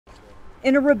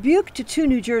In a rebuke to two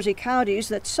New Jersey counties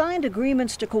that signed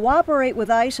agreements to cooperate with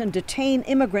ICE and detain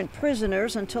immigrant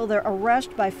prisoners until their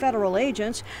arrest by federal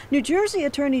agents, New Jersey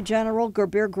Attorney General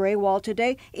Gurbir Grewal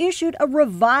today issued a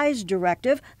revised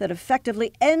directive that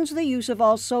effectively ends the use of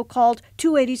all so-called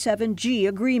 287G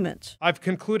agreements. I've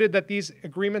concluded that these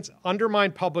agreements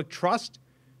undermine public trust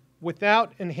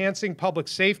without enhancing public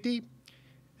safety,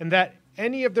 and that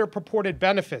any of their purported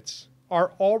benefits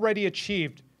are already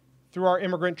achieved through our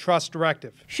Immigrant Trust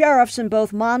Directive. Sheriffs in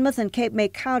both Monmouth and Cape May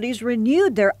counties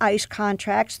renewed their ICE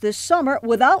contracts this summer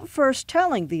without first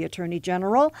telling the Attorney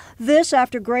General. This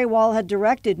after Grewal had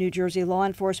directed New Jersey law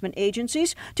enforcement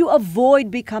agencies to avoid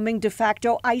becoming de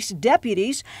facto ICE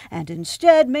deputies and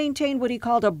instead maintain what he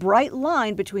called a bright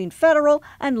line between federal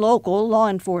and local law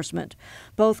enforcement.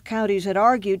 Both counties had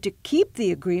argued to keep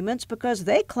the agreements because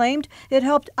they claimed it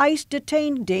helped ICE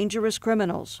detain dangerous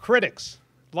criminals. Critics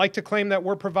like to claim that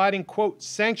we're providing, quote,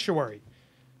 sanctuary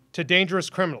to dangerous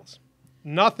criminals.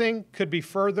 Nothing could be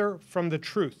further from the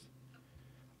truth.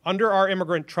 Under our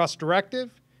Immigrant Trust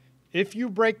Directive, if you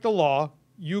break the law,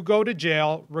 you go to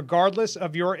jail regardless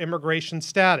of your immigration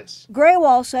status.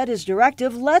 Grewal said his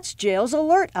directive lets jails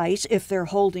alert ICE if they're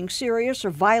holding serious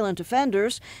or violent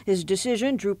offenders. His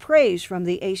decision drew praise from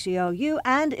the ACLU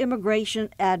and immigration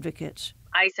advocates.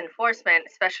 ICE enforcement,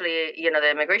 especially,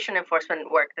 the immigration enforcement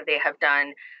work that they have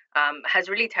done, has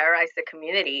really terrorized the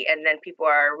community. And then people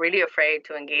are really afraid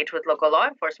to engage with local law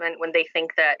enforcement when they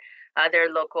think that their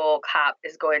local cop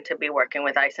is going to be working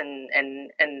with ICE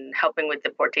and helping with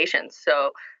deportations.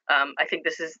 So I think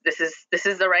this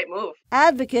is the right move.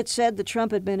 Advocates said the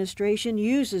Trump administration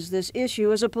uses this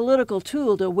issue as a political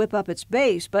tool to whip up its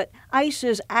base, but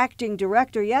ICE's acting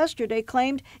director yesterday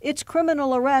claimed its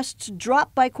criminal arrests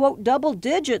dropped by, quote, double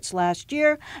digits last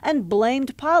year and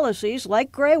blamed policies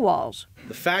like Grewal's.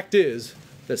 The fact is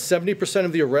that 70%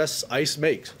 of the arrests ICE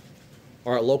makes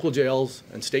are at local jails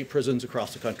and state prisons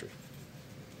across the country.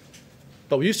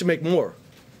 But we used to make more,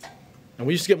 and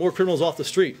we used to get more criminals off the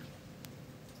street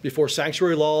before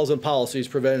sanctuary laws and policies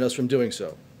prevented us from doing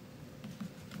so,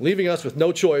 leaving us with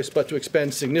no choice but to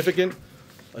expend significant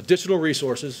additional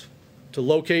resources to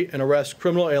locate and arrest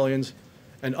criminal aliens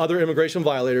and other immigration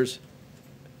violators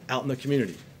out in the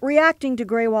community. Reacting to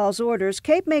Grewal's orders,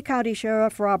 Cape May County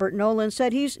Sheriff Robert Nolan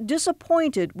said he's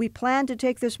disappointed. We plan to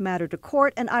take this matter to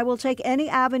court, and I will take any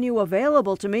avenue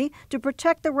available to me to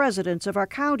protect the residents of our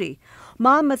county.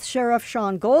 Monmouth Sheriff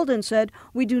Sean Golden said,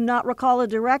 we do not recall a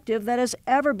directive that has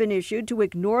ever been issued to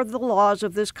ignore the laws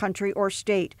of this country or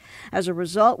state. As a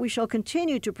result, we shall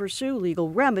continue to pursue legal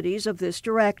remedies of this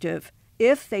directive.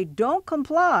 If they don't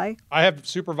comply. I have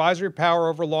supervisory power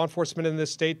over law enforcement in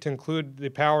this state to include the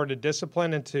power to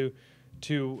discipline and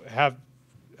to have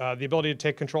the ability to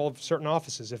take control of certain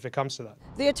offices if it comes to that.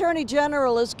 The Attorney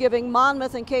General is giving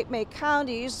Monmouth and Cape May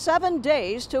counties 7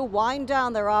 days to wind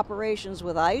down their operations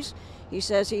with ICE. He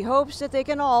says he hopes that they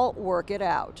can all work it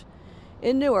out.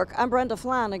 In Newark, I'm Brenda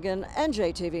Flanagan,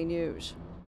 NJTV News.